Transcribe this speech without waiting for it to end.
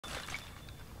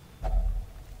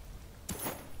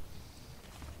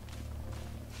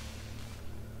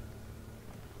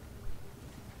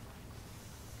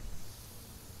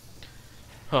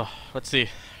Oh, let's see.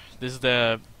 This is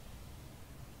the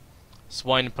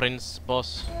Swine Prince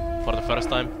boss for the first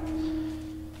time.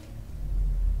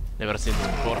 Never seen this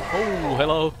before. Oh,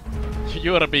 hello!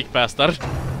 You're a big bastard.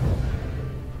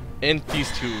 And these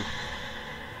two.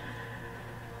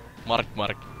 Mark.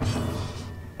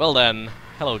 Well then,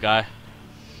 hello guy.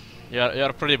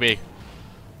 You're pretty big.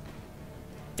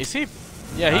 Is he?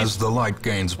 Yeah, he's... As the light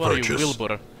gains purchase,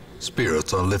 Wilbur?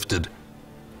 spirits are lifted,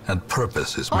 and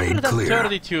purpose is made clear.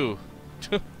 132.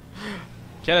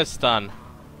 Kenestan.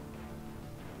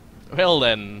 Well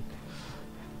then.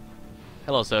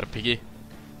 Hello, Sir Piggy.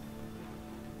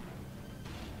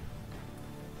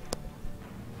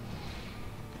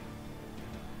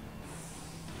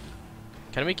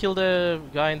 Can we kill the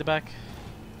guy in the back?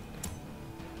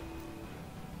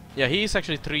 Yeah, he's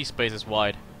actually 3 spaces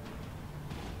wide.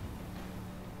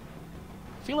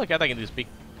 I feel like attacking this big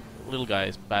little guy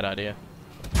is a bad idea.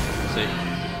 Let's see.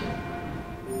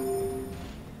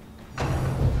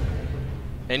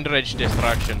 Enraged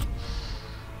destruction.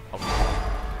 Oh.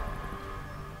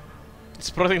 It's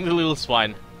protecting the little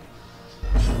swine.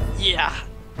 Yeah!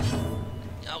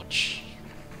 Ouch!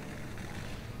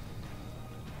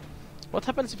 What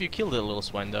happens if you kill the little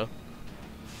swine though?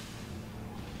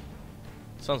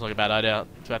 Sounds like a bad idea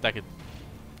to attack it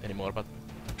anymore, but...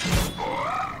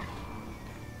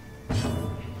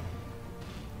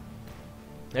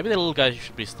 Maybe the little guy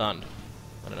should be stunned.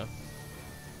 I don't know.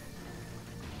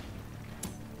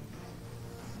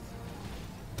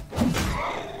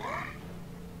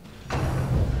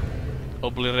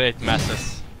 Obliterate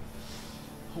masses.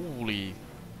 Holy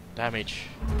damage.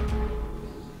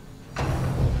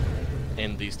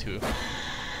 And these two.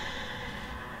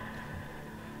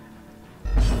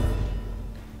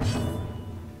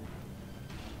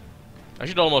 I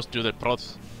should almost do the prot.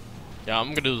 Yeah,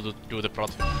 I'm gonna do the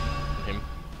prot on him.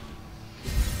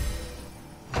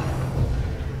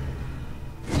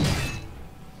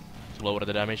 To lower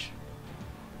the damage.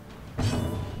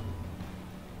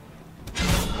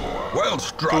 Well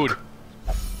struck. Good.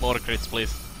 More crits,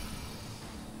 please.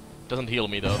 Doesn't heal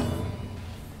me though.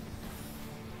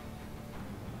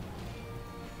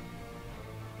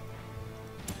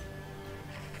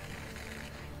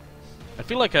 I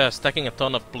feel like stacking a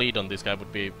ton of bleed on this guy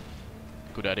would be a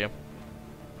good idea.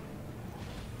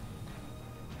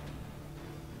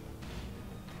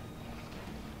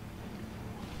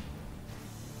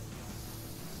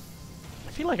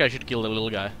 I feel like I should kill the little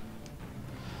guy.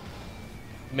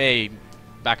 May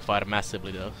backfire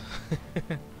massively though.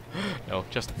 No,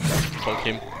 just poke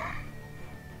him.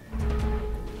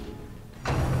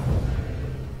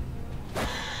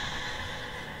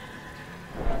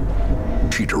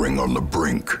 Teetering on the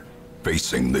brink,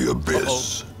 facing the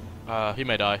abyss. He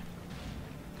may die.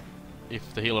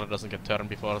 If the healer doesn't get turned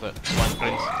before the Swine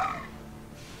Prince.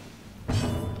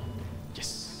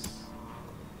 Yes.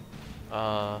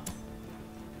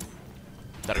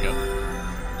 There we go.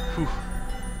 Whew.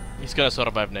 He's gonna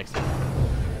survive next hit.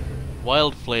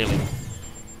 Wild flailing.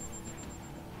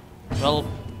 Well,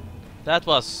 that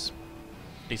was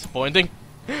disappointing.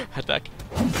 Attack.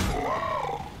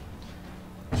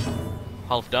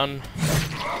 Half done.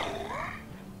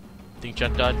 Think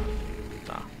Chad died?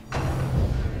 Nah.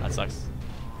 That sucks.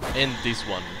 And this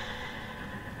one.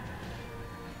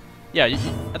 Yeah, you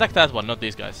attack that one, not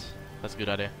these guys. That's a good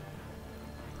idea.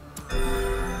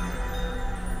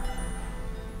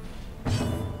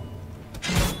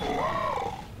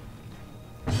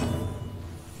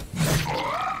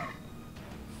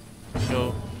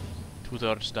 Go.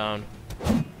 2/3 down.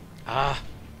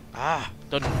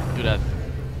 Don't do that.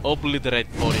 Obliterate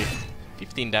body.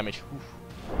 15 damage.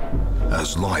 Oof.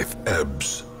 As life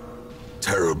ebbs,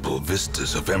 terrible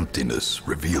vistas of emptiness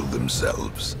reveal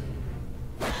themselves.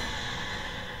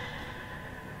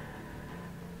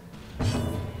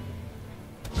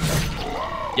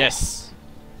 Yes!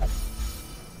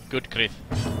 Good crit.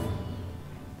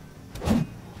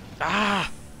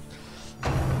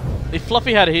 If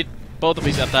Fluffy had hit both of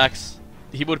his attacks,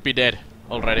 he would be dead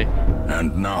already.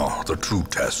 And now the true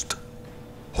test.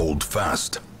 Hold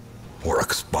fast, or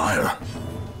expire.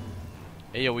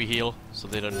 AoE heal, so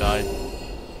they don't die.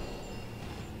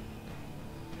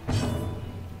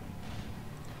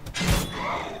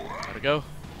 There we go.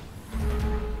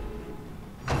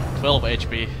 12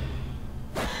 HP.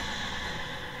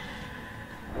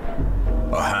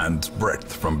 A hand's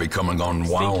breadth from becoming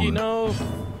unwound. Stinky, no!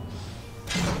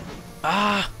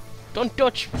 Don't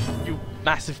touch, you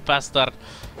massive bastard!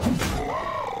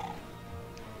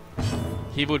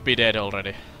 He would be dead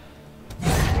already.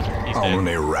 He's How dead.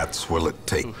 many rats will it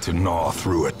take to gnaw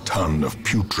through a ton of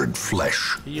putrid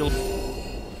flesh? Heal.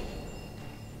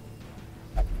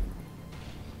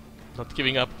 not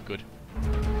giving up. Good.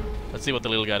 Let's see what the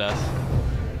little guy does.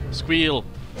 Squeal!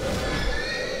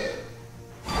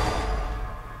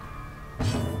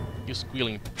 You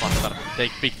squealing bastard.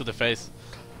 Take pick to the face.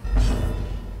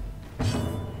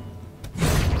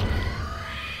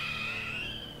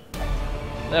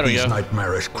 There we These go.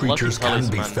 nightmarish creatures can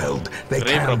be felled. They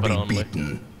Grave can robber be only.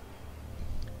 beaten.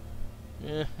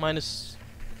 Yeah, minus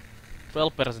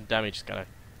 12% damage, kinda.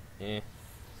 Yeah.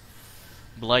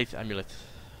 Blight amulet.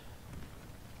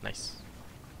 Nice.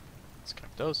 Let's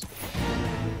grab those.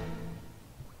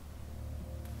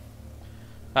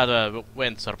 That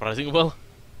went surprisingly well.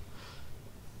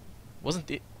 Wasn't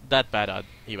it that bad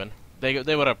even.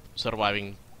 They were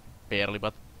surviving barely,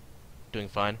 but doing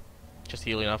fine. Just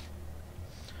heal enough.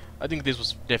 I think this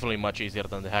was definitely much easier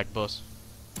than the hack boss.